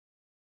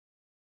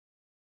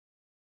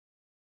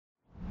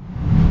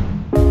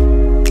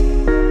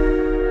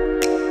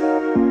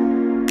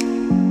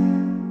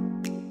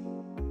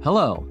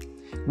Hello,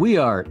 we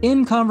are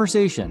In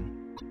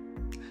Conversation,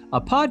 a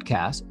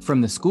podcast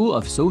from the School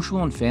of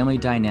Social and Family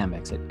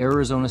Dynamics at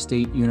Arizona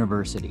State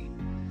University,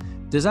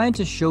 designed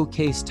to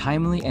showcase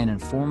timely and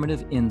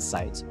informative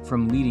insights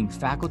from leading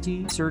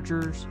faculty,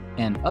 researchers,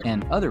 and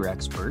other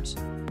experts,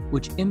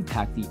 which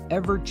impact the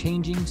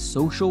ever-changing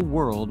social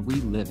world we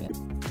live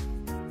in.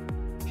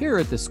 Here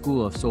at the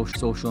School of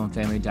Social and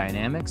Family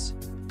Dynamics,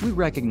 we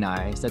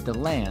recognize that the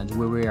lands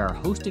where we are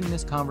hosting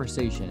this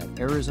conversation at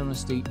Arizona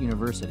State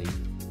University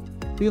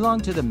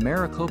belong to the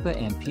Maricopa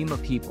and Pima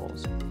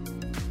peoples,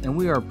 and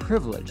we are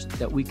privileged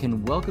that we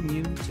can welcome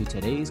you to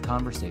today's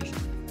conversation.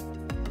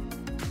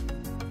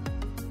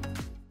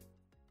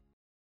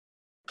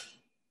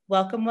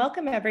 Welcome,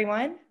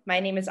 everyone. My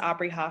name is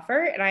Aubrey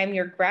Hoffer, and I am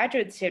your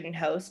graduate student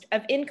host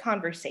of In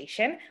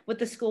Conversation with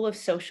the School of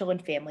Social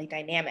and Family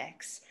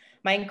Dynamics.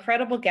 My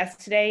incredible guest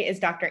today is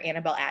Dr.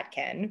 Annabelle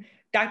Atkin.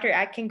 Dr.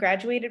 Atkin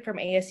graduated from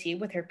ASU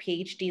with her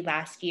PhD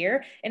last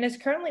year and is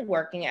currently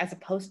working as a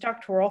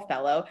postdoctoral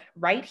fellow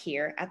right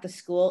here at the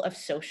School of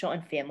Social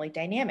and Family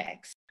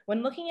Dynamics.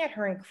 When looking at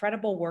her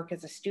incredible work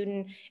as a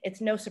student,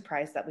 it's no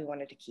surprise that we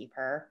wanted to keep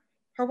her.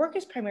 Her work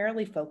is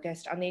primarily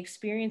focused on the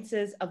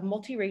experiences of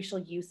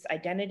multiracial youth's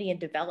identity and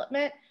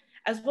development,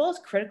 as well as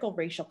critical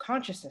racial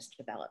consciousness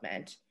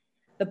development.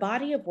 The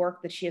body of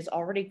work that she has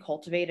already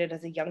cultivated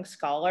as a young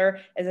scholar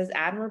is as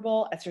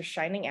admirable as her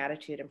shining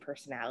attitude and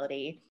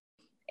personality.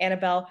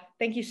 Annabelle,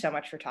 thank you so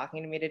much for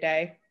talking to me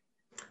today.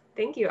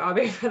 Thank you,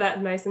 Aubrey, for that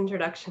nice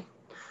introduction.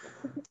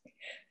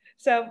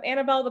 So,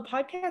 Annabelle, the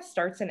podcast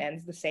starts and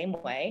ends the same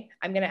way.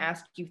 I'm going to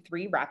ask you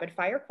 3 rapid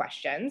fire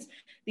questions.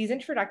 These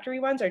introductory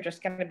ones are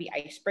just going to be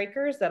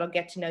icebreakers that'll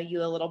get to know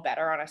you a little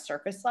better on a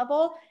surface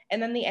level.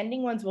 And then the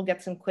ending ones will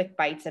get some quick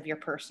bites of your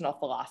personal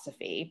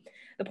philosophy.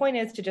 The point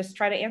is to just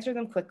try to answer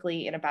them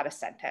quickly in about a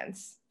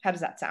sentence. How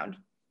does that sound?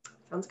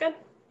 Sounds good.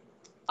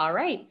 All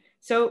right.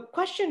 So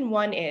question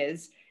 1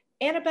 is,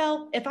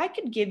 Annabelle, if I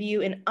could give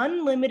you an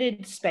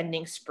unlimited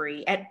spending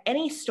spree at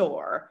any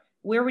store,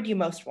 where would you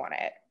most want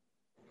it?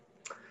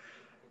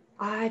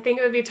 I think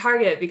it would be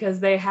Target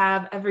because they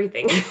have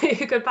everything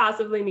you could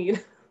possibly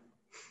need.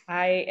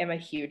 I am a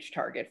huge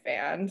Target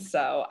fan,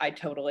 so I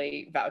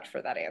totally vouch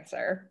for that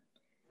answer.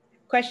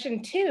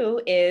 Question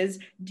 2 is,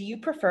 do you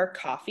prefer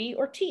coffee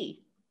or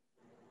tea?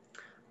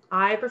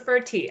 I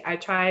prefer tea. I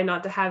try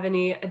not to have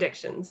any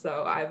addictions,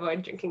 so I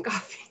avoid drinking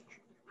coffee.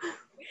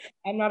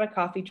 I'm not a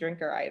coffee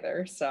drinker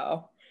either,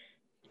 so.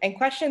 And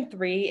question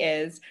 3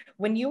 is,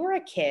 when you were a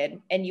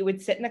kid and you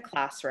would sit in a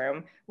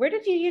classroom, where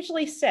did you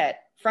usually sit?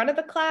 Front of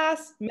the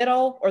class,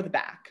 middle, or the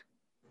back?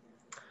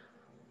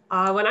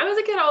 When I was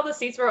a kid, all the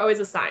seats were always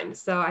assigned,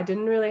 so I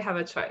didn't really have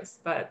a choice,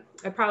 but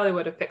I probably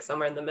would have picked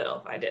somewhere in the middle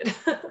if I did.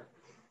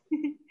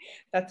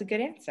 That's a good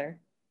answer.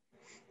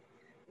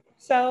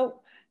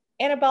 So,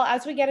 Annabelle,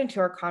 as we get into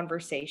our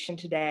conversation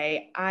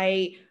today,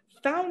 I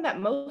found that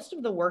most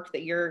of the work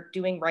that you're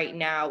doing right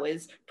now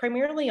is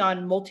primarily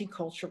on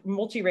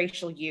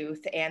multiracial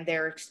youth and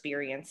their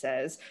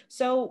experiences.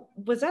 So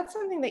was that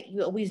something that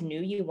you always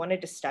knew you wanted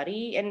to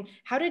study? And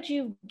how did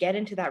you get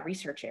into that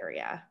research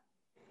area?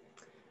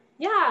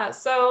 Yeah,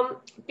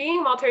 so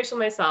being multiracial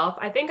myself,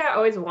 I think I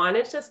always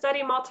wanted to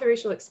study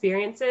multiracial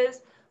experiences,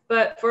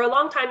 but for a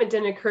long time it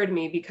didn't occur to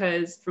me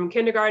because from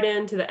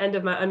kindergarten to the end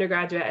of my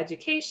undergraduate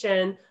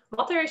education,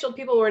 multiracial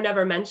people were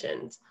never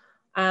mentioned.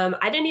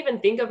 I didn't even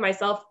think of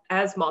myself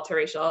as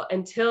multiracial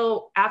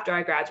until after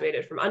I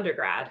graduated from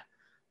undergrad.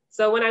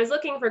 So when I was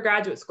looking for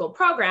graduate school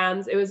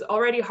programs, it was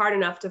already hard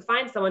enough to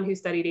find someone who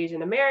studied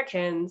Asian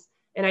Americans,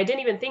 and I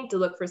didn't even think to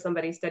look for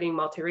somebody studying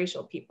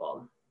multiracial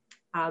people.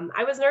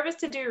 I was nervous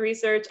to do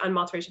research on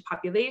multiracial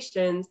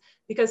populations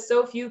because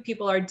so few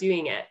people are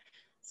doing it.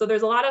 So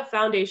there's a lot of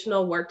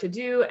foundational work to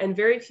do and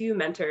very few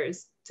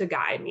mentors to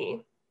guide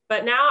me.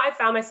 But now I've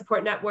found my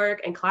support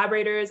network and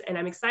collaborators, and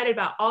I'm excited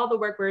about all the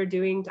work we're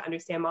doing to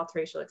understand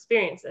multiracial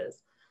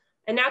experiences.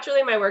 And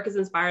naturally, my work is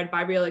inspired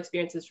by real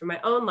experiences from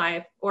my own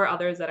life or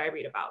others that I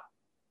read about.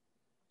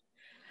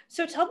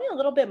 So tell me a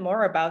little bit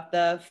more about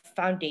the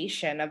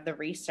foundation of the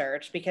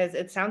research, because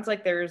it sounds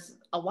like there's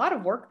a lot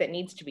of work that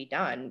needs to be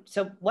done.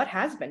 So what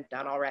has been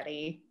done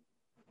already?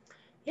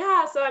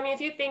 Yeah, so I mean,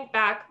 if you think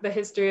back the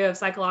history of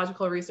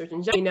psychological research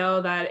in general, you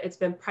know that it's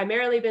been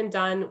primarily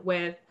done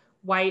with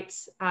white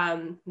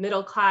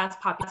middle-class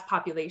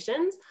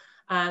populations.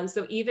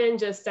 So even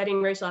just studying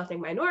racial ethnic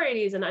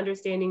minorities and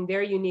understanding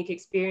their unique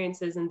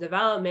experiences and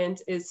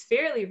development is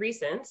fairly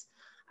recent.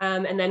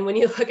 And then when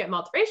you look at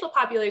multiracial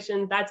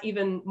populations, that's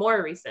even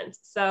more recent.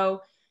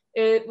 So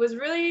it was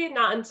really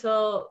not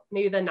until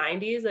maybe the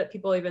 90s that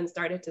people even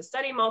started to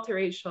study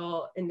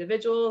multiracial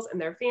individuals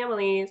and their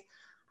families.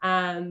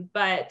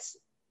 But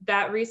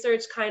that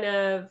research kind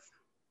of,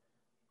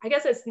 I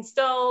guess it's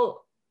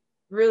still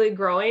really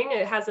growing.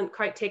 It hasn't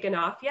quite taken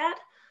off yet.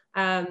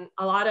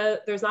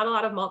 There's not a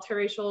lot of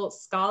multiracial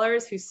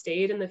scholars who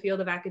stayed in the field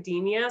of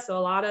academia. So a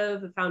lot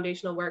of the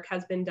foundational work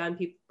has been done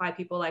by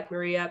people like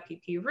Maria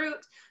P.P.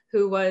 Root,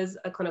 who was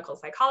a clinical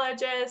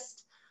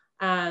psychologist,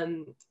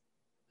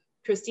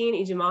 Christine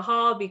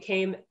Ijimahal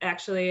became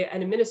actually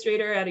an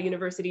administrator at a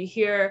university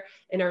here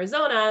in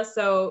Arizona.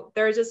 So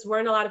there just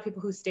weren't a lot of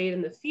people who stayed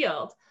in the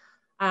field.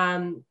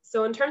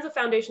 So in terms of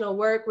foundational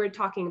work, we're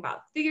talking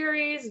about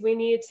theories. We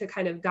need to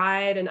kind of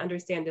guide and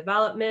understand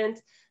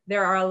development.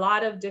 There are a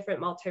lot of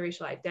different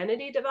multiracial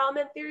identity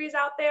development theories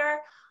out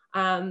there,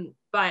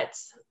 but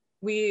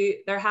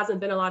there hasn't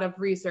been a lot of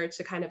research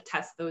to kind of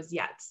test those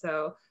yet.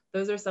 So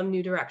those are some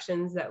new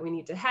directions that we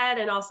need to head,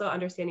 and also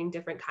understanding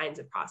different kinds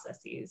of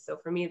processes. So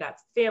for me,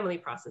 that's family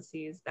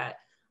processes that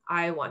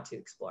I want to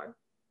explore.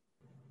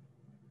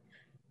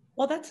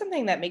 Well, that's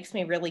something that makes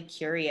me really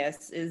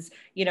curious is,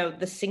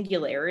 the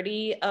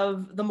singularity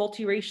of the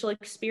multiracial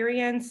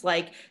experience.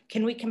 Like,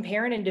 can we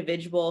compare an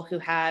individual who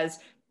has,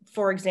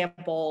 for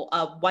example,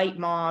 a white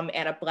mom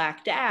and a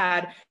Black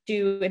dad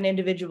to an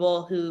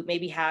individual who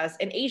maybe has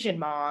an Asian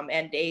mom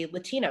and a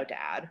Latino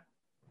dad?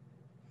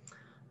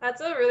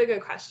 That's a really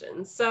good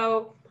question.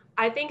 So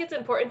I think it's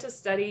important to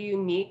study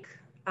unique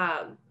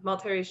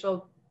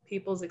multiracial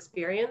people's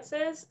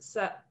experiences.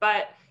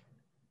 But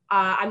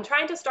I'm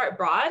trying to start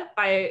broad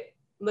by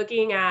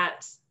looking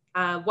at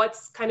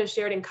what's kind of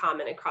shared in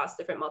common across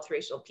different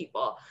multiracial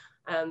people.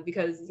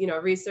 Because,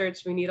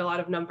 research, we need a lot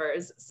of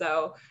numbers.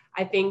 So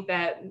I think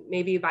that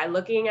maybe by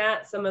looking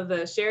at some of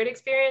the shared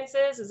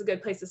experiences is a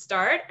good place to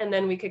start. And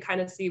then we could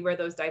kind of see where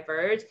those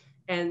diverge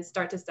and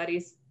start to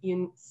study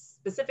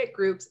specific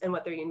groups and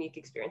what their unique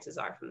experiences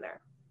are from there.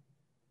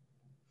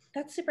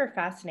 That's super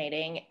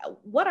fascinating.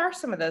 What are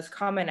some of those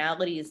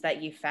commonalities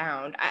that you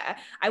found?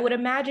 I would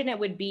imagine it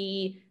would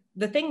be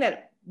the thing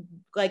that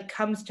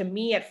comes to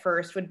me at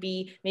first would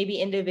be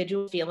maybe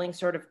individuals feeling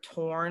sort of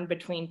torn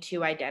between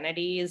two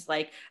identities.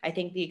 Like, I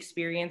think the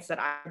experience that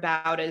I'm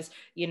about is,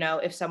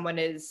 if someone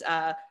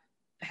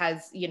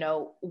has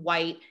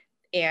white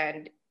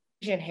and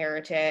Asian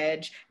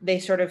heritage, they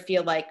sort of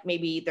feel like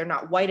maybe they're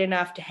not white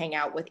enough to hang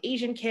out with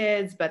Asian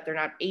kids, but they're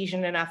not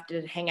Asian enough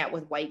to hang out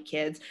with white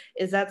kids.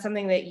 Is that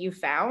something that you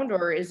found,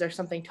 or is there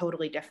something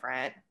totally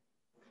different?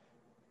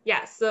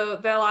 Yes, so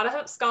a lot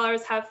of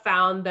scholars have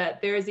found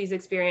that there's these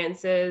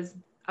experiences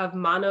of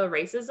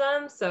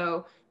monoracism.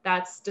 So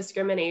that's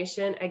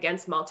discrimination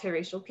against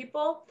multiracial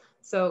people.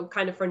 So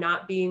kind of for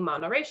not being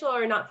monoracial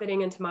or not fitting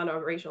into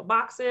monoracial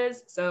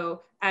boxes.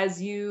 So as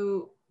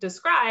you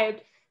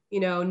described,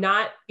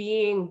 not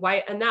being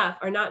white enough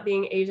or not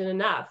being Asian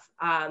enough,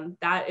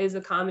 that is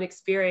a common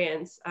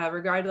experience,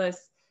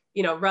 regardless,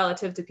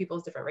 relative to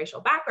people's different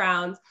racial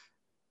backgrounds,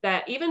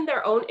 that even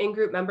their own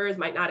in-group members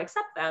might not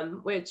accept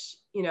them, which,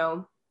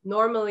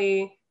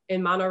 normally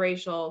in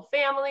monoracial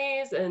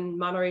families and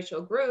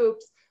monoracial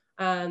groups,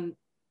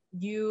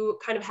 you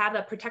kind of have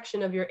that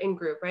protection of your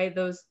in-group, right?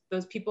 Those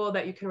people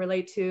that you can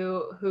relate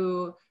to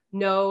who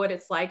know what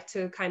it's like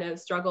to kind of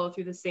struggle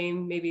through the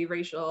same maybe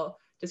racial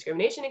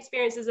discrimination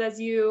experiences as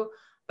you,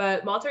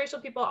 but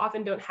multiracial people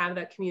often don't have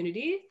that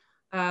community.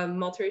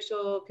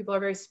 Multiracial people are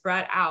very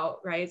spread out,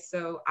 right?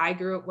 So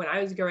when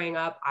I was growing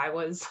up, I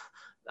was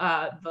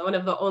I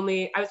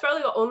was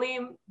probably the only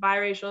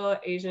biracial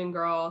Asian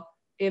girl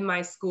in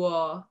my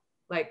school,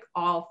 like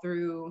all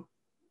through,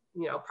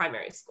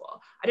 primary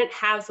school. I didn't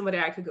have somebody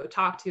I could go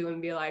talk to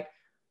and be like,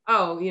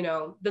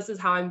 oh, this is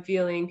how I'm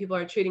feeling. People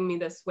are treating me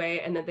this way,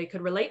 and that they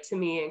could relate to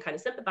me and kind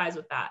of sympathize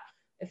with that.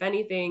 If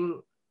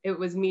anything, it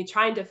was me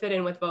trying to fit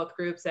in with both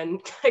groups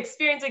and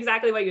experience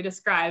exactly what you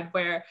described,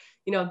 where,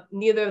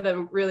 neither of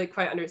them really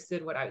quite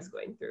understood what I was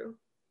going through.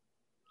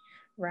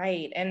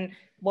 Right. And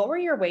what were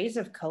your ways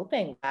of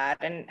coping with that?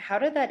 And how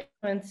did that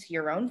influence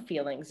your own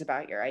feelings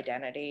about your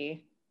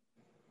identity?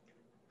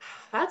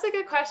 That's a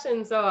good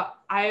question. So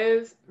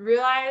I've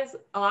realized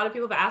a lot of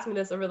people have asked me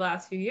this over the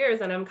last few years,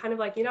 and I'm kind of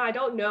like, I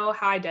don't know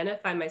how I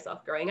identify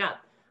myself growing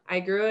up. I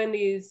grew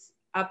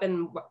up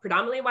in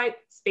predominantly white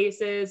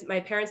spaces. My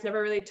parents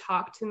never really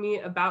talked to me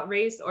about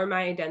race or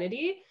my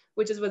identity,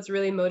 which is what's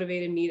really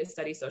motivated me to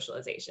study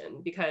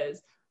socialization,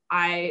 because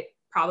I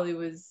probably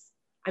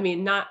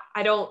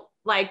I don't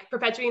like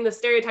perpetuating the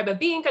stereotype of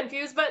being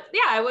confused, but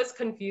yeah, I was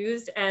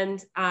confused.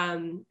 And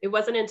it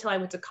wasn't until I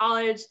went to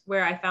college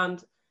where I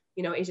found,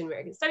 Asian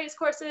American Studies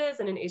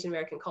courses and an Asian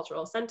American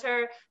Cultural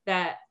Center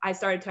that I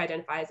started to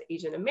identify as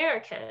Asian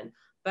American.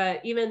 But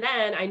even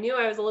then, I knew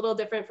I was a little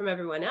different from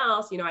everyone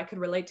else. I could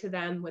relate to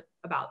them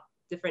about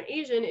different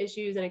Asian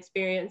issues and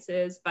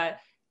experiences, but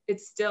I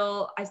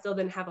still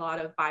didn't have a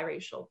lot of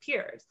biracial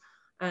peers.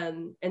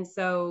 And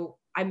so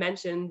I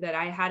mentioned that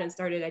I hadn't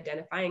started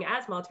identifying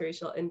as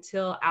multiracial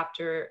until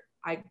after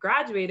I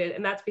graduated.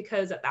 And that's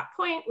because at that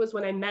point was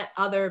when I met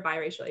other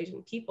biracial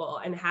Asian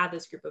people and had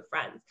this group of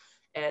friends.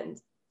 And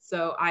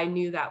so I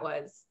knew that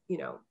was,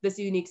 this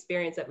unique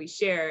experience that we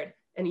shared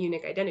and a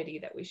unique identity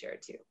that we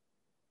shared too.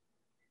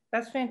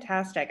 That's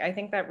fantastic. I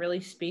think that really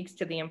speaks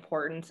to the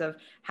importance of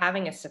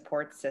having a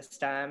support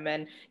system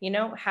and,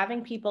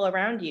 having people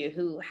around you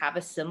who have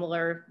a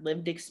similar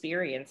lived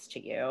experience to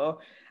you.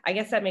 I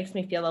guess that makes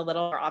me feel a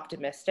little more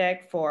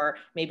optimistic for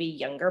maybe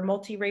younger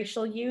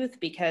multiracial youth,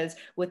 because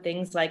with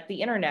things like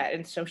the internet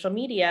and social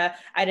media,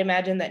 I'd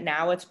imagine that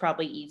now it's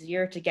probably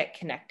easier to get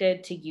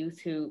connected to youth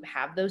who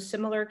have those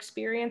similar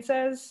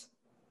experiences.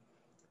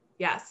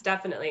 Yes,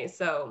 definitely.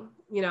 So,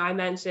 I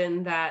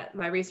mentioned that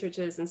my research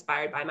is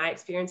inspired by my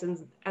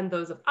experiences and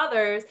those of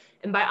others.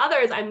 And by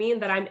others, I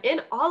mean that I'm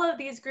in all of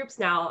these groups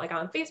now, like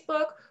on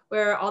Facebook,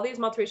 where all these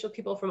multiracial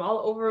people from all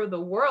over the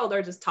world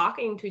are just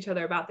talking to each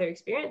other about their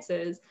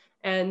experiences.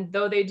 And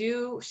though they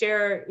do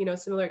share,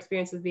 similar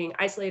experiences being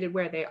isolated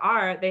where they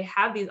are, they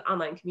have these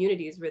online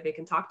communities where they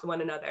can talk to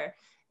one another.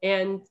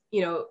 And,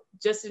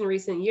 just in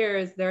recent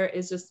years, there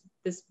is just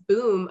this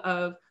boom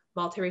of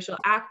multiracial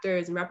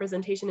actors and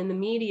representation in the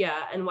media.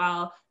 And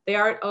while they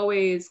aren't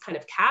always kind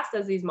of cast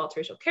as these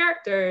multiracial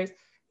characters,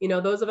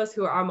 those of us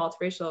who are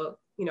multiracial,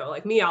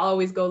 like me, I'll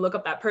always go look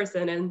up that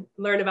person and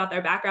learn about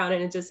their background.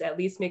 And it just at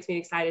least makes me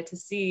excited to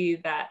see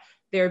that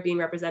they're being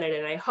represented.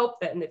 And I hope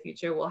that in the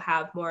future we'll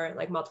have more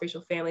like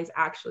multiracial families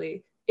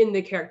actually in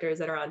the characters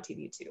that are on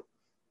TV too.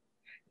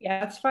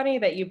 Yeah, it's funny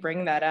that you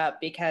bring that up,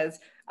 because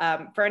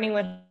for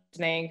anyone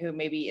listening who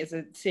maybe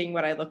isn't seeing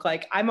what I look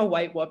like, I'm a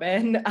white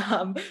woman,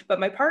 but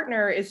my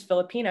partner is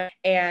Filipino.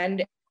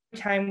 And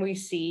every time we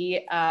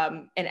see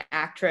an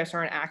actress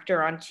or an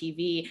actor on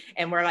TV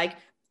and we're like,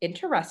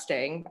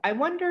 interesting, I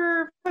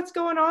wonder what's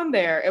going on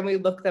there. And we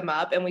look them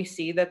up and we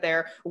see that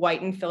they're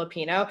white and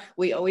Filipino.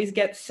 We always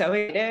get so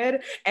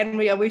excited, and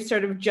we always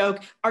sort of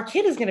joke, our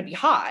kid is going to be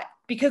hot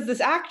because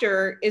this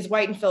actor is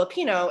white and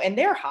Filipino and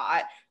they're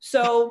hot.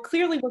 So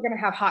clearly we're going to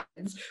have hot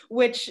kids,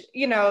 which,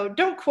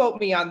 don't quote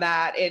me on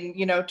that in,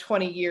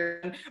 20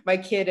 years. My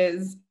kid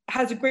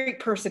has a great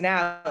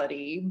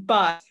personality,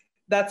 but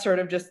that's sort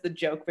of just the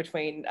joke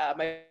between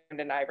my friend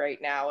and I right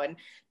now. And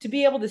to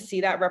be able to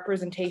see that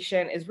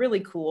representation is really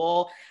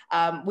cool.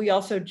 We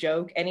also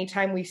joke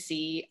anytime we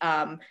see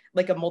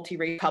like a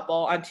multi-race couple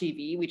on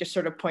TV, we just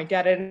sort of point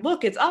at it and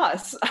look, it's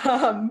us.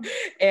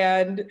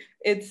 And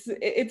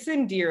it's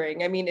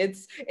endearing. I mean,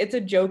 it's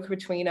a joke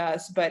between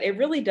us, but it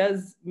really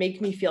does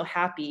make me feel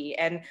happy.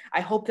 And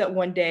I hope that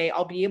one day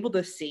I'll be able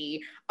to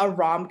see a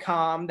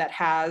rom-com that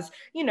has,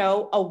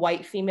 a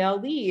white female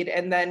lead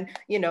and then,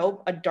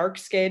 a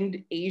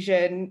dark-skinned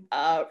Asian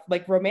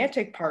like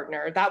romantic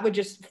partner. That would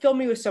just fill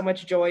me with so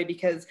much joy,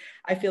 because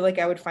I feel like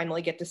I would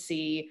finally get to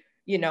see,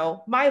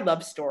 my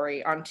love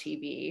story on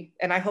TV.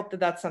 And I hope that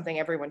that's something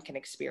everyone can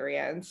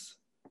experience.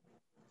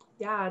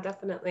 Yeah,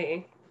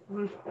 definitely.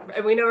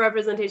 We know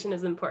representation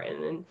is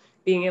important, and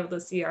being able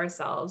to see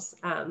ourselves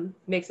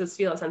makes us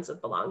feel a sense of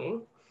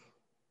belonging.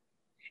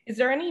 Is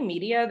there any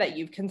media that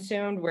you've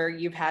consumed where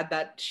you've had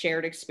that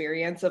shared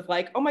experience of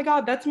like, oh my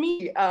God, that's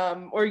me?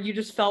 Or you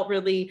just felt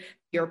really,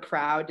 you're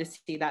proud to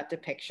see that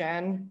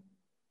depiction?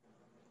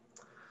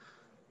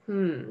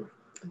 I'm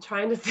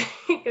trying to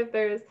think if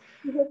there's,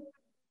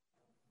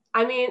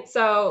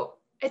 so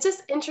it's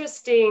just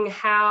interesting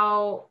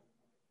how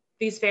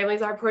these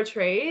families are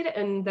portrayed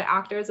and the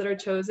actors that are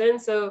chosen.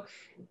 So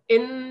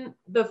in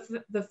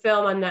the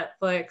film on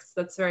Netflix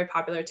that's very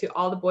popular too,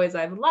 All the Boys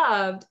I've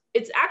Loved,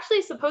 it's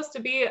actually supposed to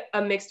be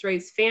a mixed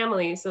race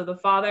family. So the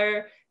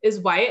father is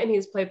white and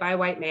he's played by a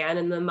white man,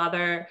 and the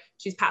mother,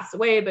 she's passed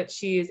away, but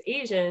she's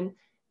Asian.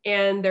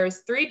 And there's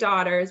 3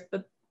 daughters,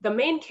 but the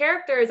main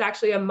character is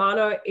actually a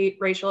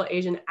monoracial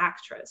Asian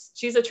actress.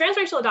 She's a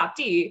transracial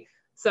adoptee.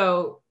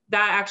 So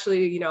that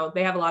actually,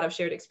 they have a lot of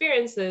shared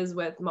experiences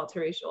with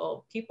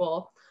multiracial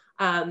people.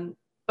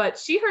 But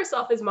she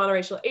herself is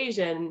monoracial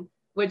Asian,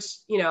 which,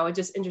 it's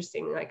just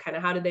interesting, like kind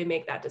of how did they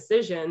make that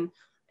decision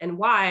and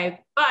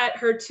why? But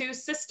her 2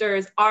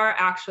 sisters are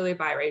actually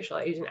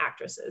biracial Asian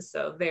actresses.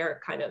 So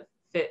they're kind of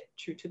fit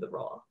true to the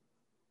role.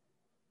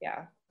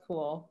 Yeah,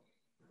 cool.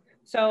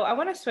 So I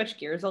want to switch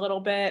gears a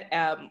little bit.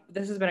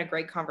 This has been a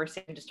great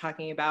conversation, just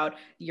talking about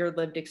your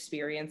lived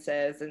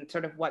experiences and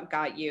sort of what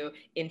got you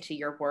into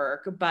your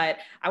work. But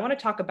I want to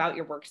talk about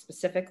your work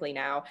specifically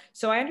now.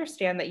 So I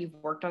understand that you've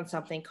worked on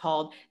something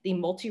called the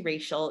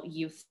Multiracial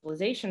Youth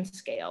Civilization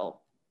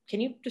Scale. Can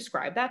you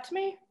describe that to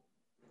me?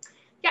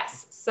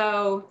 Yes.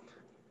 So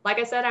like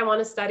I said, I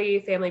want to study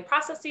family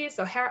processes.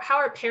 So how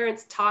are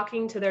parents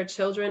talking to their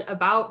children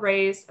about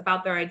race,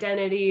 about their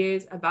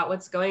identities, about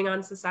what's going on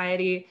in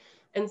society?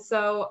 And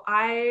so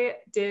I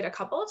did a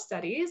couple of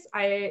studies.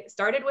 I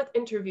started with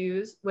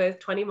interviews with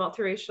 20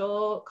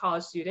 multiracial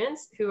college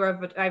students who are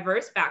of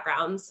diverse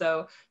backgrounds.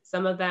 So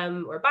some of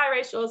them were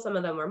biracial, some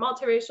of them were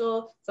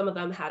multiracial, some of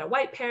them had a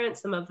white parent,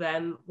 some of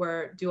them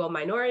were dual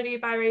minority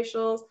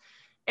biracials.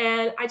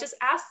 And I just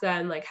asked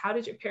them, like, how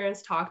did your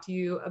parents talk to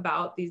you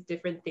about these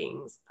different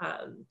things?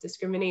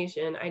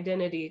 Discrimination,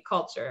 identity,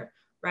 culture,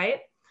 right?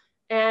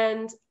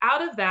 And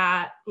out of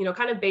that,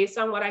 kind of based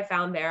on what I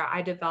found there,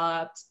 I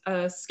developed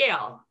a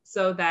scale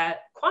so that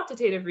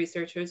quantitative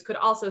researchers could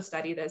also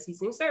study this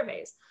using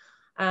surveys.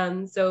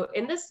 So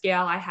in this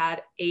scale, I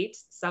had 8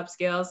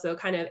 subscales, so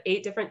kind of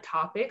 8 different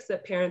topics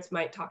that parents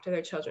might talk to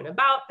their children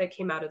about that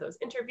came out of those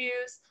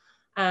interviews.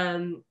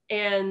 And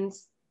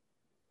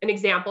an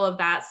example of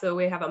that. So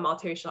we have a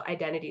multiracial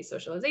identity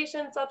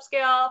socialization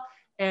subscale.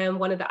 And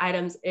one of the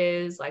items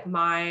is like,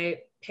 my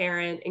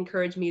parent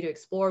encouraged me to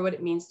explore what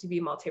it means to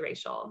be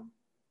multiracial.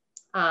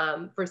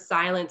 For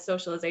silent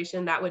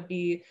socialization, that would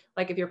be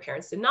like if your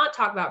parents did not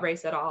talk about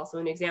race at all. So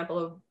an example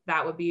of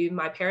that would be,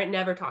 my parent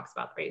never talks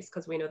about race,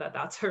 because we know that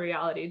that's a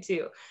reality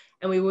too.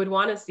 And we would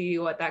want to see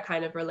what that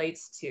kind of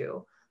relates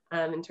to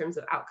in terms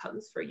of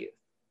outcomes for youth.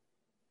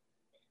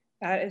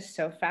 That is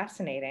so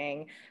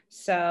fascinating.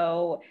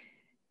 So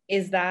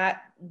is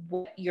that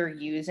what you're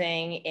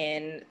using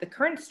in the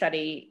current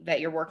study that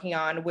you're working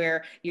on,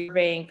 where you're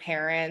surveying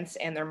parents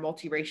and their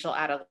multiracial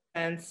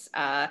adolescents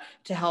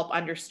to help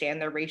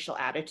understand their racial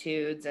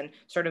attitudes and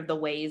sort of the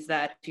ways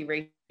that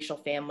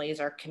multiracial families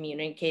are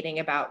communicating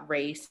about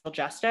racial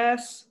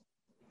justice?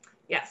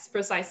 Yes,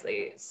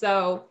 precisely.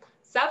 So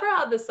several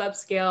of the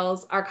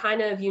subscales are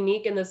kind of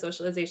unique in the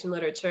socialization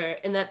literature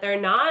in that they're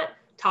not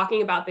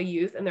talking about the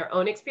youth and their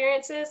own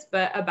experiences,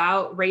 but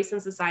about race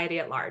and society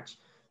at large.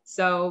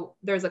 So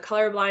there's a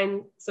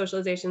colorblind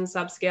socialization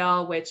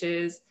subscale, which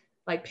is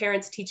like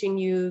parents teaching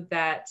you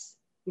that,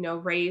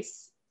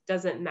 race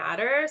doesn't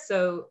matter.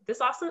 So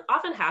this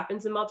often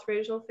happens in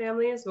multiracial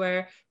families,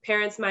 where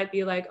parents might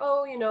be like,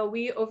 oh,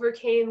 we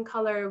overcame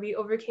color, we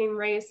overcame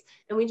race,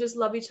 and we just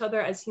love each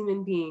other as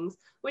human beings,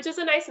 which is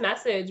a nice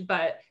message.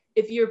 But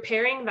if you're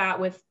pairing that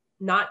with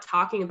not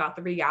talking about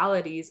the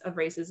realities of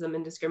racism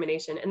and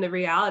discrimination, and the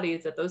reality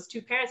is that those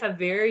two parents have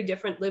very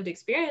different lived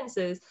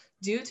experiences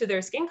due to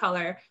their skin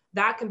color,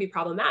 that can be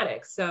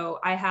problematic. So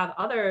I have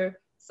other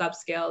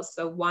subscales.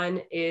 So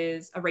one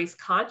is a race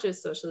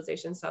conscious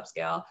socialization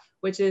subscale,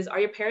 which is, are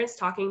your parents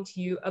talking to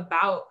you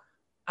about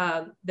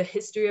the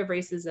history of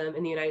racism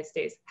in the United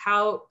States,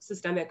 how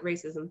systemic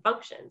racism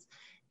functions?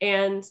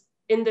 And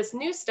in this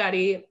new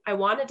study, I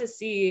wanted to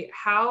see,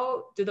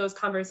 how do those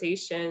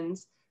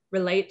conversations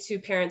relate to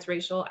parents'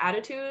 racial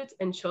attitudes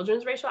and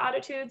children's racial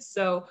attitudes?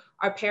 So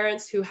are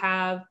parents who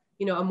have,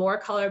 a more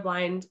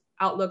colorblind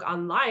outlook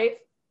on life,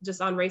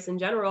 just on race in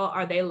general,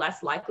 are they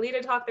less likely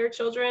to talk to their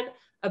children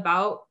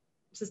about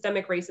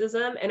systemic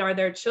racism? And are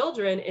their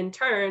children in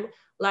turn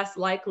less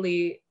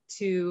likely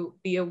to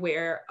be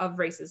aware of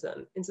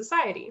racism in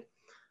society?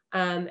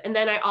 And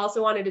then I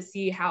also wanted to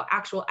see how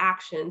actual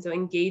action, so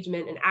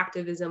engagement and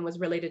activism, was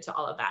related to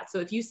all of that. So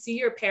if you see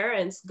your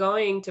parents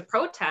going to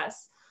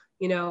protests,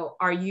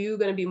 are you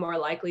going to be more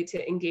likely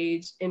to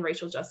engage in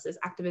racial justice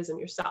activism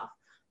yourself?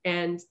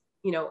 And,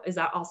 is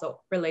that also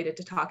related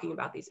to talking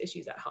about these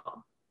issues at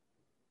home?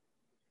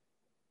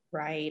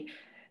 Right.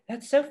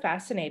 That's so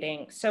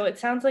fascinating. So it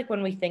sounds like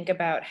when we think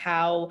about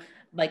how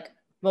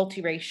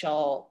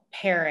multiracial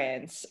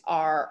parents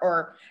are,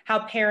 or how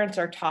parents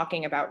are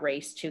talking about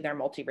race to their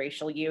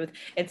multiracial youth,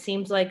 it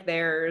seems like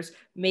there's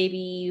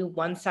maybe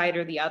one side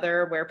or the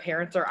other, where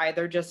parents are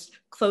either just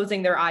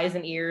closing their eyes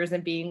and ears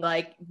and being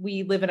like,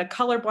 we live in a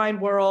colorblind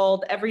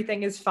world,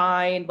 everything is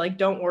fine,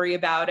 don't worry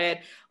about it.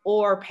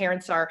 Or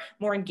parents are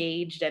more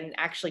engaged and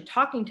actually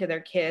talking to their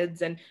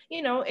kids and,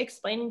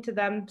 explaining to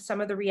them some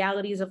of the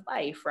realities of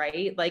life,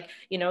 right?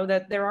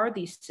 That there are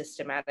these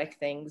systematic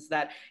things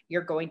that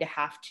you're going to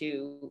have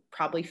to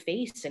probably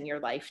face in your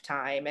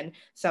lifetime. And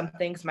some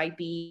things might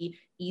be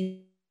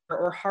easier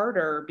or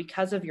harder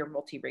because of your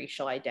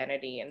multiracial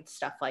identity and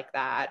stuff like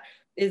that.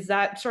 Is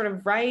that sort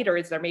of right? Or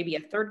is there maybe a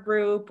third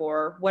group,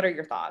 or what are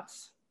your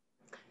thoughts?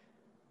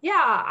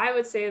 Yeah, I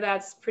would say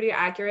that's pretty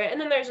accurate. And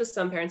then there's just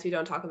some parents who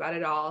don't talk about it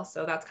at all.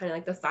 So that's kind of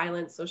like the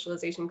silent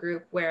socialization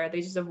group, where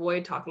they just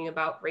avoid talking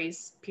about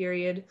race,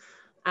 period.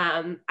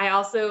 I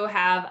also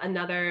have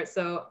another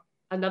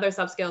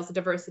subscale is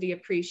diversity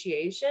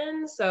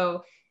appreciation.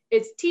 So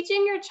it's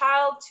teaching your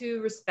child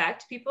to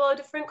respect people of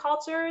different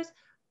cultures,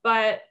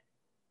 but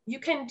you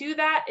can do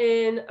that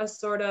in a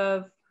sort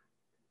of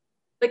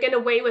in a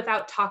way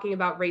without talking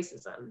about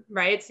racism,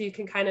 right? So you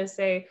can kind of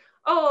say,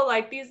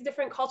 oh, these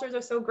different cultures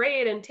are so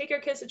great, and take your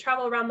kids to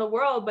travel around the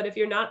world. But if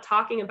you're not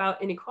talking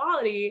about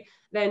inequality,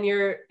 then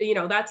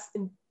that's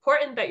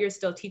important, that you're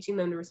still teaching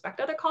them to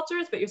respect other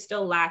cultures, but you're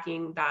still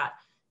lacking that,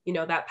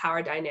 that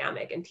power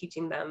dynamic and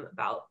teaching them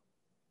about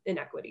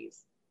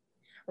inequities.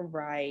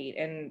 Right.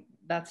 And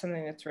that's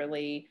something that's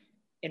really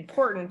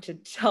important to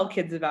tell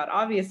kids about.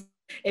 Obviously,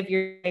 if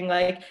you're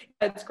saying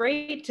it's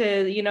great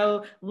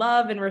to,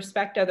 love and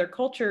respect other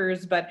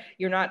cultures, but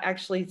you're not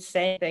actually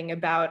saying anything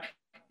about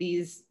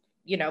these,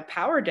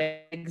 power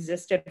that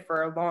existed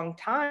for a long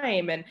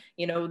time, and,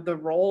 the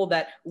role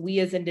that we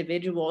as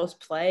individuals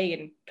play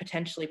in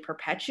potentially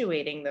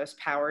perpetuating those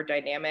power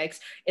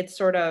dynamics. It's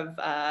sort of,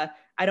 I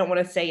don't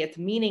want to say it's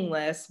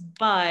meaningless,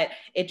 but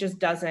it just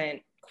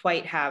doesn't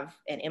quite have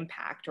an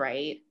impact,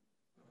 right?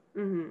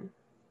 Mm-hmm.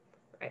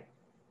 Right.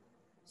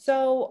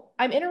 So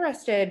I'm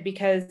interested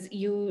because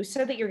you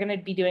said that you're going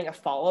to be doing a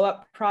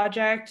follow-up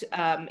project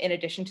in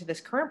addition to this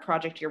current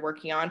project you're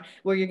working on,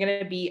 where you're going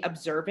to be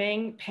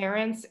observing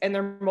parents and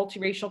their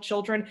multiracial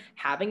children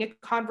having a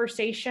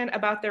conversation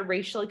about their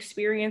racial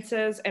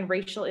experiences and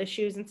racial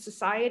issues in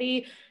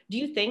society. Do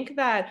you think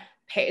that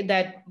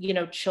that, you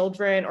know,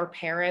 children or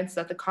parents,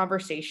 that the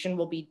conversation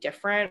will be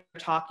different,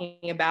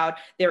 talking about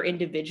their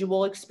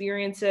individual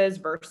experiences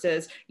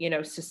versus, you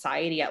know,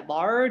 society at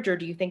large? Or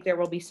do you think there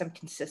will be some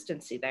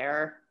consistency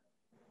there?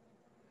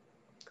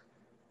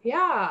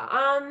 Yeah,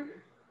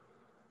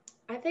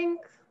 I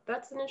think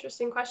that's an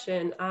interesting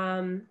question.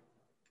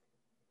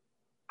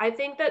 I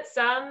think that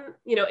some,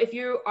 you know, if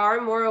you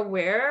are more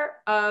aware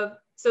of,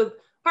 so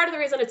part of the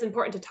reason it's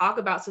important to talk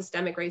about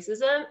systemic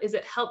racism is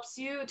it helps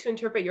you to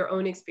interpret your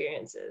own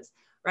experiences,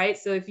 right?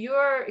 So if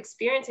you're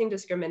experiencing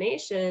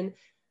discrimination,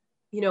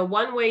 you know,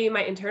 one way you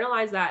might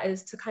internalize that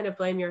is to kind of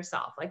blame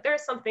yourself. Like,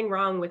 there's something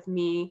wrong with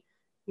me,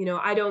 you know,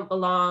 I don't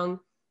belong,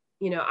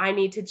 you know, I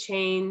need to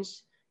change.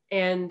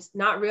 And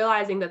not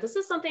realizing that this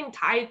is something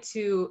tied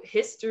to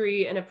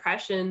history and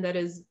oppression that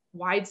is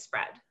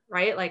widespread,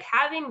 right? Like,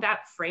 having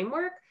that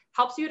framework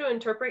helps you to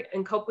interpret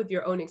and cope with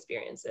your own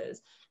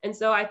experiences. And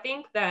so I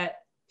think that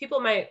people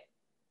might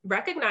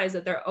recognize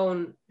that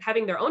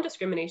having their own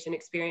discrimination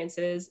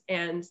experiences,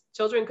 and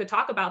children could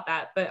talk about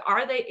that, but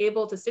are they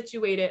able to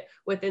situate it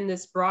within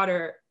this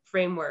broader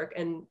framework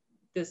and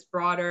this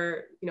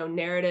broader, you know,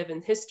 narrative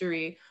and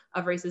history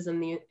of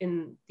racism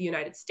in the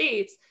United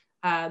States?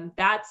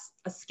 That's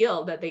a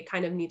skill that they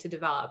kind of need to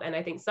develop. And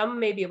I think some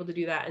may be able to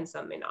do that and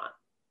some may not.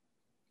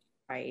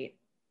 Right.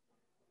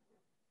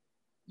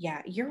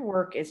 Yeah, your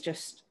work is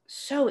just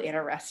so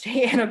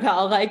interesting,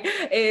 Annabelle. Like,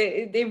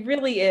 it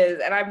really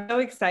is. And I'm so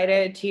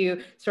excited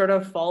to sort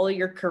of follow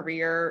your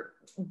career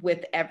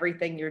with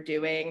everything you're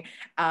doing.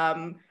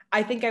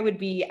 I think I would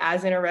be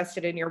as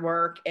interested in your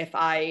work if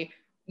I,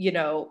 you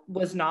know,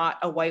 was not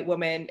a white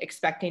woman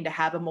expecting to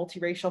have a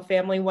multiracial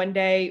family one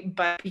day,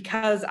 but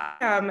because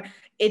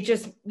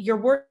your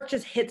work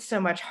just hits so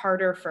much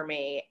harder for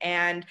me.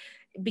 And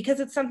because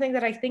it's something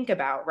that I think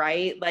about,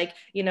 right? Like,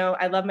 you know,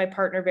 I love my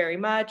partner very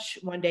much.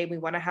 One day we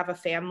want to have a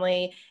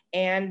family,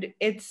 and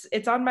it's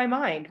on my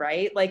mind,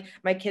 right? Like,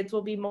 my kids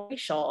will be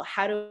multiracial.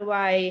 How do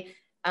I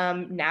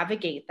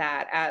navigate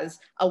that as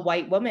a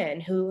white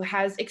woman who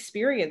has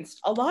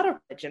experienced a lot of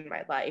privilege in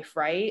my life,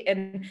 right?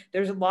 And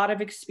there's a lot of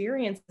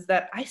experiences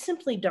that I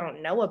simply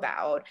don't know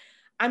about.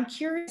 I'm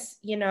curious,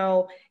 you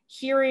know,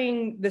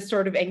 hearing the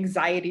sort of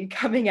anxiety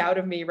coming out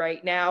of me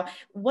right now,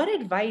 what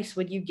advice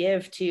would you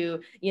give to,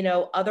 you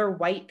know, other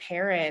white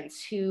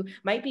parents who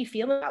might be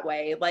feeling that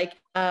way? Like,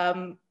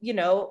 you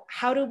know,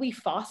 how do we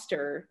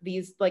foster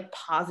these like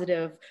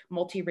positive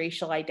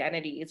multiracial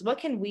identities? What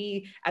can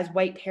we as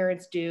white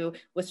parents do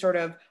with sort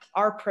of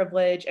our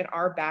privilege and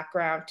our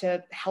background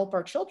to help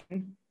our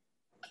children?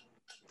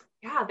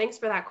 Yeah, thanks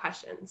for that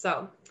question.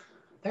 So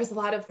there's a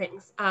lot of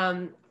things.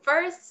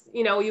 First,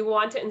 you know, you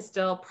want to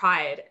instill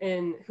pride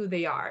in who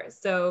they are.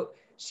 So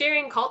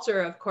sharing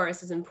culture, of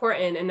course, is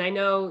important. And I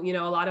know, you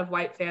know, a lot of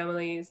white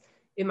families,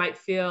 it might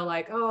feel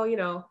like, oh, you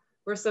know,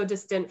 we're so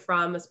distant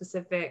from a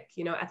specific,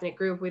 you know, ethnic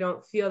group. We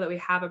don't feel that we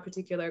have a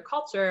particular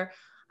culture.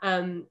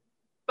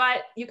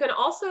 But you can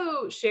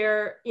also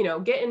share, you know,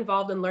 get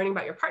involved in learning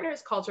about your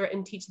partner's culture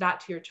and teach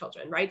that to your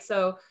children, right?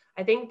 So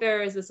I think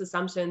there is this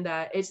assumption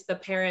that it's the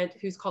parent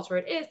whose culture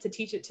it is to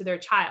teach it to their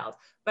child.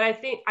 But I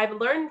think I've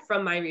learned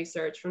from my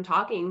research, from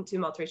talking to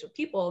multiracial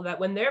people, that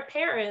when their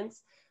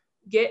parents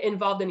get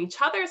involved in each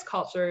other's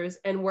cultures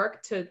and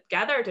work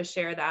together to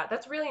share that,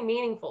 that's really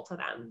meaningful to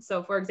them.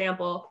 So for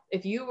example,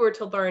 if you were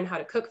to learn how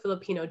to cook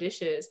Filipino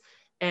dishes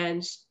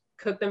and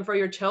cook them for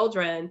your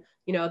children,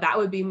 you know, that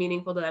would be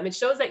meaningful to them. It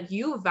shows that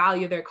you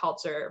value their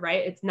culture,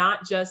 right? It's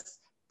not just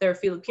their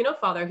Filipino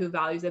father who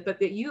values it, but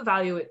that you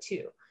value it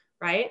too,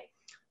 right?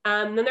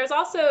 Then there's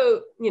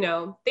also, you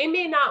know, they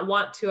may not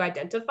want to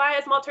identify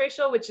as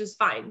multiracial, which is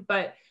fine,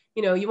 but,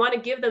 you know, you want to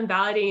give them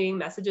validating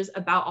messages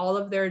about all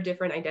of their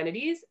different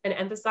identities and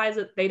emphasize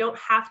that they don't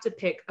have to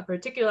pick a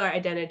particular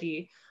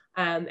identity,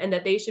 and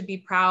that they should be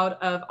proud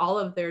of all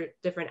of their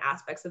different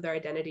aspects of their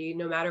identity,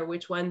 no matter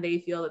which one they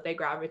feel that they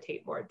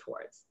gravitate more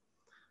towards.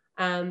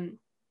 And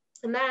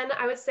then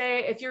I would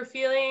say, if you're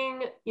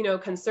feeling, you know,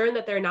 concerned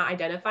that they're not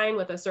identifying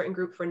with a certain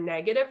group for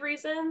negative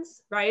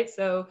reasons, right?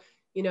 So,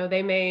 you know,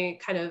 they may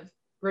kind of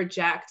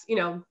reject, you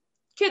know,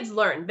 kids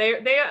learn,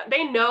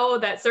 they know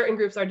that certain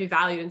groups are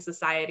devalued in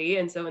society.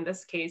 And so in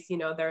this case, you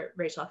know, their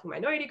racial ethnic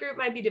minority group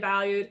might be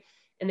devalued,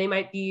 and they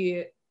might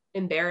be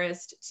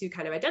embarrassed to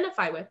kind of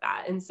identify with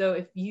that. And so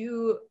if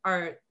you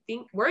are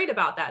worried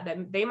about that,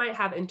 then they might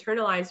have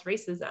internalized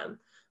racism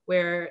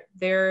where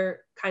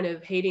they're kind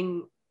of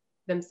hating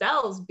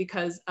themselves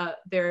because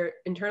they're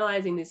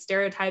internalizing these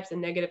stereotypes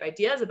and negative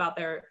ideas about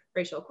their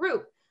racial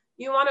group.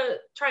 You want to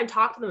try and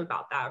talk to them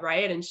about that,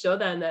 right? And show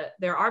them that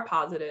there are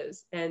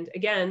positives. And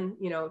again,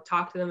 you know,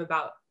 talk to them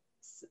about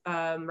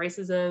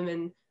racism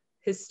and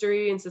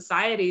history and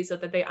society so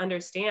that they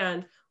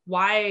understand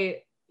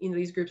why, you know,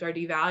 these groups are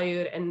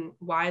devalued and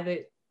why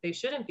they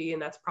shouldn't be,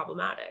 and that's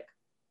problematic.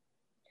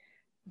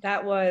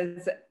 That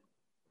was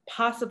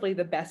possibly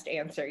the best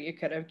answer you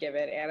could have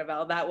given,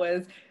 Annabelle. That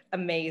was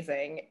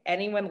amazing.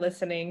 Anyone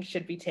listening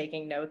should be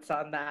taking notes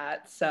on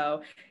that.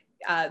 So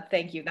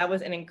thank you. That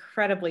was an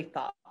incredibly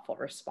thoughtful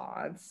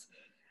response.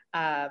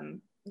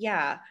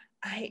 Yeah,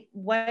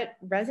 What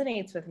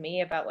resonates with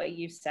me about what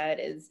you said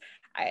is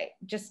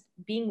just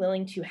being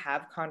willing to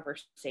have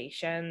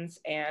conversations,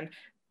 and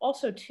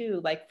also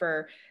too, like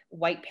for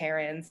white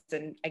parents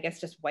and I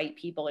guess just white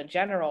people in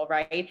general,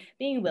 right?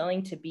 Being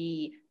willing to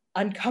be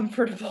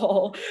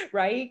uncomfortable,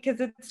 right? Because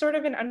it's sort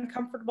of an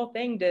uncomfortable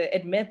thing to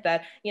admit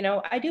that,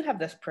 I do have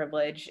this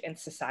privilege in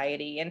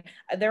society, and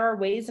there are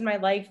ways in my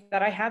life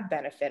that I have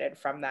benefited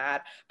from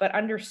that. But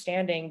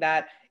understanding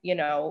that,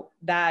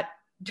 that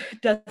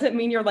doesn't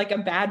mean you're like a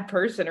bad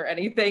person or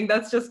anything.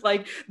 That's just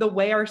like the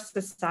way our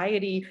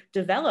society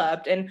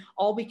developed. And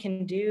all we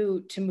can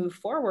do to move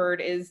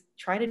forward is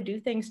try to do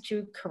things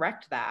to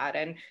correct that.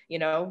 And,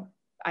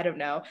 I don't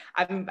know.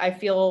 I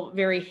feel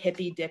very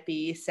hippy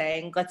dippy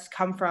saying, let's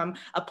come from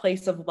a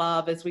place of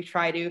love as we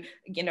try to,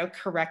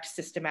 correct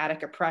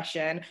systematic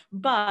oppression.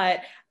 But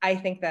I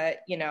think that,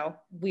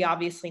 we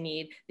obviously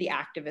need the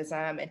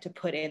activism and to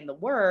put in the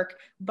work,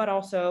 but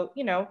also,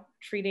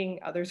 treating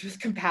others with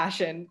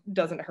compassion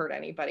doesn't hurt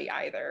anybody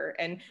either,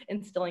 and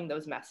instilling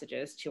those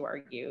messages to our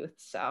youth.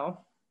 So.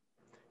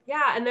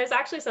 Yeah. And there's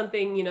actually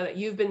something, that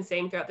you've been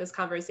saying throughout this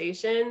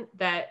conversation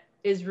that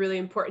is really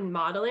important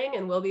modeling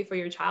and will be for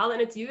your child.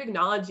 And it's you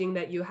acknowledging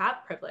that you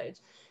have privilege.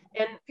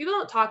 And people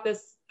don't talk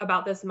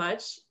about this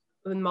much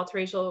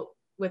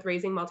with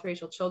raising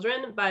multiracial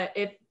children, but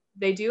if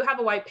they do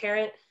have a white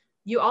parent,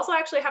 you also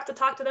actually have to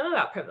talk to them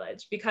about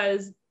privilege,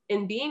 because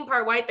in being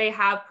part white, they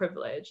have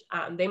privilege.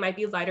 They might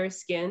be lighter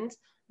skinned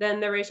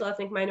than their racial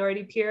ethnic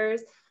minority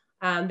peers.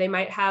 They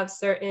might have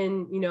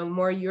certain,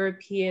 more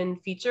European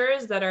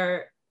features that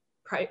are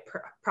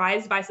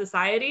prized by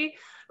society,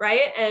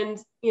 right? And,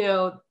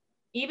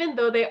 even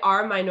though they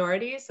are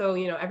minorities, so,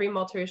 every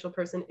multiracial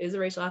person is a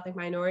racial ethnic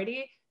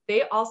minority,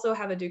 they also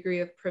have a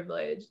degree of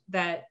privilege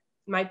that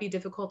might be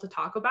difficult to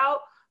talk about,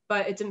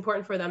 but it's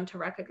important for them to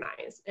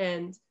recognize.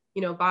 And,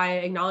 by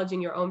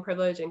acknowledging your own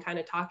privilege and kind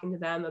of talking to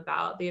them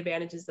about the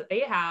advantages that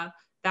they have,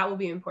 that will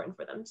be important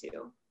for them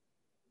too.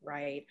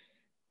 Right.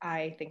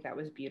 I think that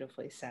was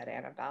beautifully said,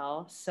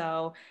 Annabelle.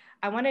 So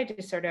I wanted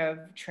to sort of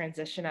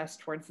transition us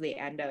towards the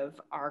end of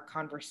our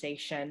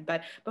conversation.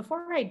 But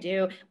before I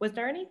do, was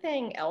there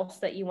anything else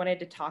that you wanted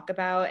to talk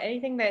about?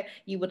 Anything that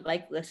you would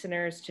like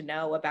listeners to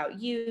know about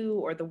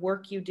you or the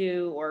work you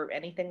do or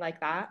anything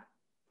like that?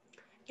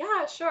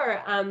 Yeah,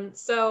 sure.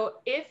 So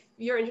if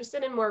you're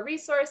interested in more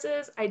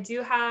resources, I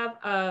do have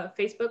a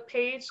Facebook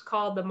page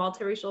called the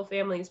Multiracial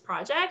Families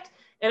Project.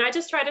 And I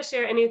just try to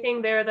share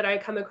anything there that I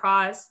come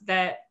across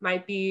that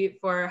might be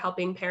for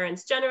helping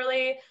parents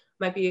generally,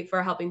 might be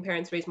for helping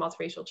parents raise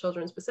multiracial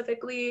children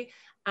specifically.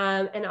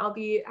 And I'll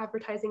be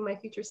advertising my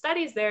future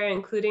studies there,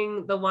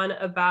 including the one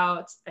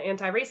about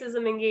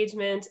anti-racism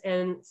engagement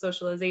and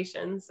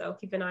socialization. So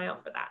keep an eye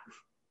out for that.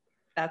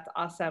 That's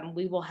awesome.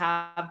 We will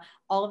have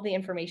all of the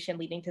information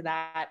leading to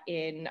that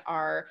in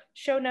our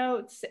show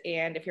notes.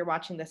 And if you're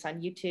watching this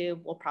on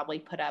YouTube, we'll probably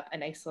put up a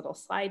nice little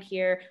slide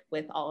here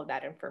with all of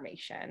that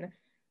information.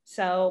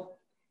 So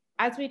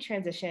as we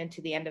transition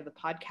to the end of the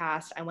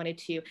podcast, I wanted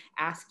to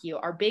ask you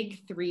our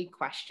big 3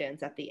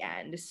 questions at the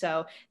end.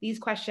 So these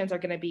questions are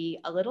going to be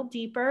a little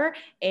deeper,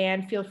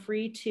 and feel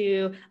free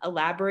to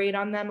elaborate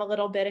on them a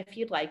little bit if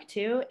you'd like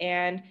to.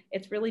 And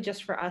it's really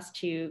just for us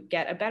to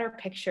get a better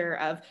picture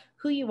of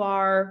who you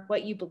are,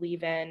 what you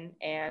believe in,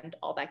 and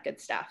all that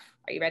good stuff.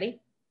 Are you ready?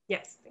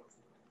 Yes, thanks.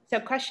 So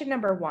question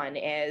number 1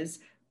 is,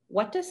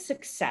 what does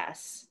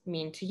success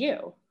mean to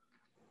you?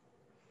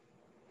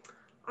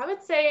 I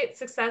would say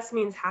success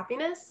means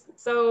happiness.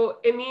 So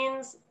it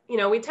means,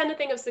 we tend to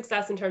think of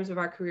success in terms of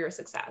our career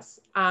success.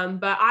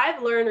 But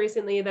I've learned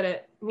recently that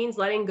it means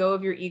letting go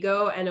of your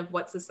ego and of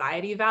what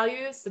society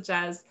values, such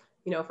as,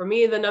 for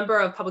me, the number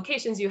of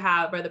publications you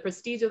have or the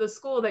prestige of the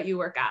school that you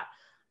work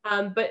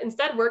at. But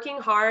instead working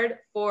hard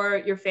for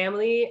your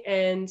family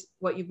and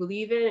what you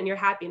believe in and your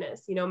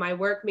happiness. My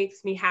work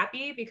makes me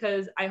happy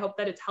because I hope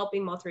that it's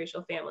helping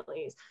multiracial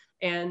families.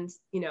 And,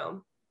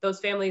 those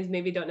families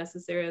maybe don't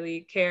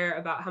necessarily care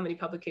about how many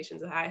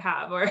publications I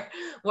have or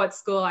what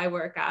school I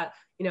work at.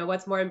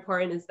 What's more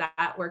important is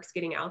that work's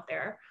getting out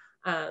there,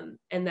 and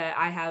that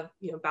I have,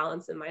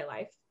 balance in my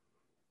life.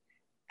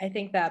 I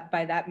think that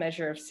by that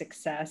measure of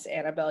success,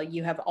 Annabelle,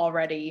 you have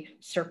already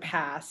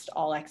surpassed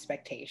all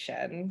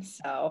expectation.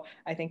 So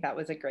I think that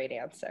was a great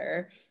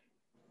answer.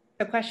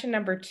 So question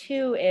number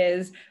 2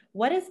 is,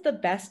 what is the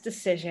best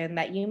decision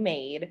that you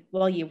made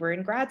while you were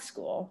in grad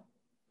school?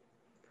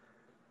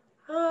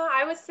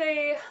 I would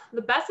say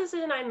the best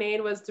decision I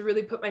made was to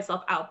really put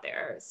myself out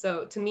there.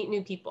 So to meet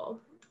new people.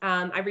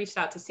 I reached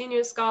out to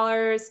senior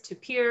scholars, to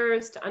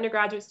peers, to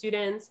undergraduate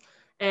students,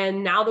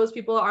 and now those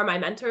people are my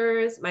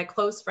mentors, my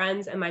close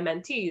friends, and my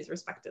mentees,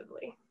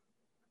 respectively.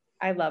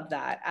 I love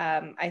that.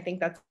 I think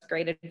that's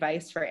great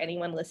advice for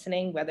anyone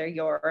listening, whether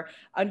you're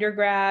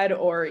undergrad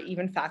or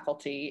even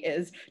faculty,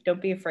 is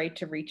don't be afraid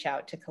to reach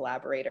out to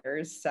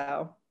collaborators.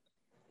 So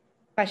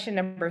question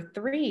number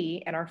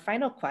 3, and our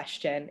final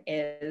question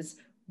is,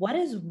 what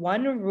is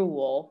one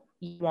rule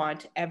you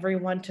want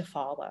everyone to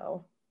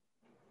follow?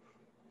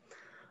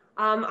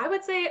 I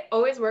would say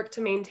always work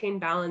to maintain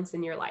balance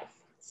in your life.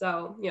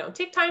 So,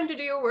 take time to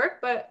do your work,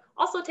 but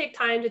also take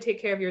time to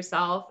take care of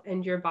yourself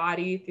and your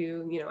body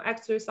through,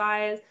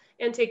 exercise,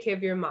 and take care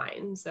of your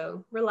mind.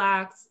 So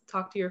relax,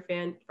 talk to your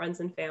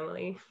friends and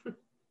family.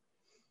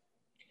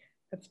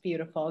 That's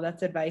beautiful.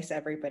 That's advice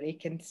everybody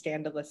can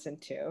stand to listen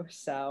to.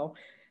 So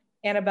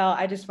Annabelle,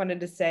 I just wanted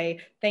to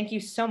say thank you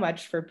so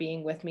much for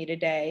being with me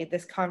today.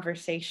 This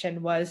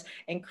conversation was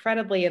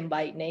incredibly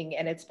enlightening,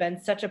 and it's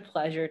been such a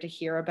pleasure to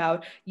hear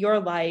about your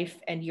life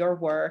and your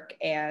work.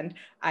 And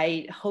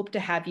I hope to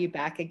have you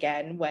back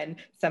again when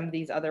some of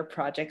these other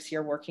projects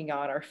you're working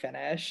on are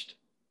finished.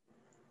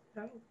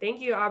 Thank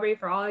you, Aubrey,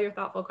 for all your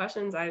thoughtful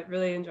questions. I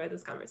really enjoyed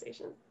this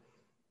conversation.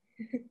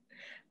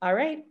 All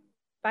right.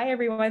 Bye,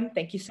 everyone.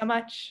 Thank you so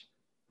much.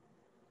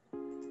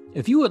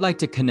 If you would like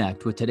to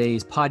connect with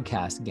today's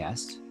podcast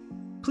guest,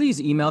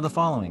 please email the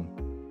following.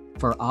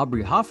 For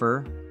Aubrey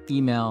Hoffer,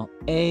 email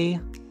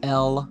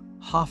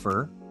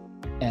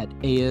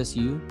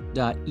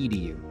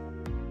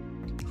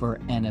alhoffer@asu.edu.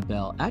 For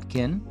Annabelle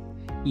Atkin,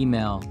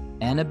 email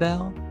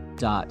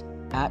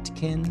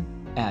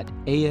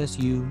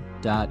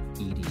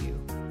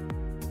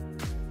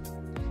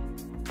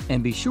annabelle.atkin@asu.edu.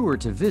 And be sure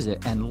to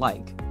visit and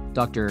like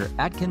Dr.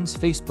 Atkin's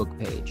Facebook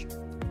page,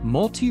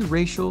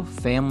 Multiracial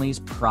Families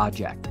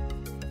Project.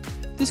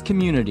 This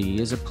community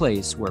is a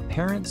place where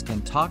parents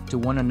can talk to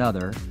one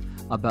another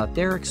about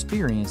their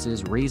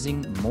experiences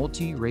raising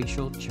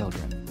multiracial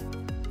children.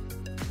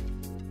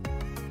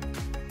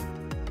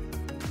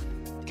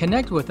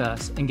 Connect with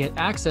us and get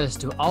access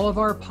to all of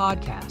our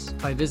podcasts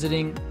by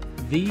visiting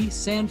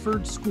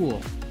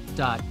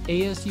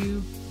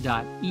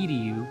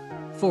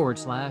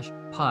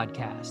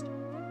thesanfordschool.asu.edu/podcast,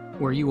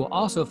 where you will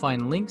also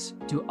find links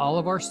to all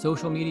of our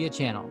social media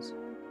channels.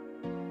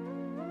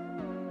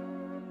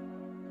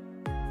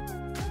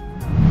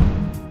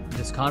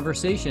 This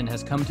conversation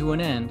has come to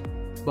an end,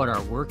 but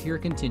our work here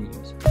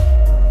continues.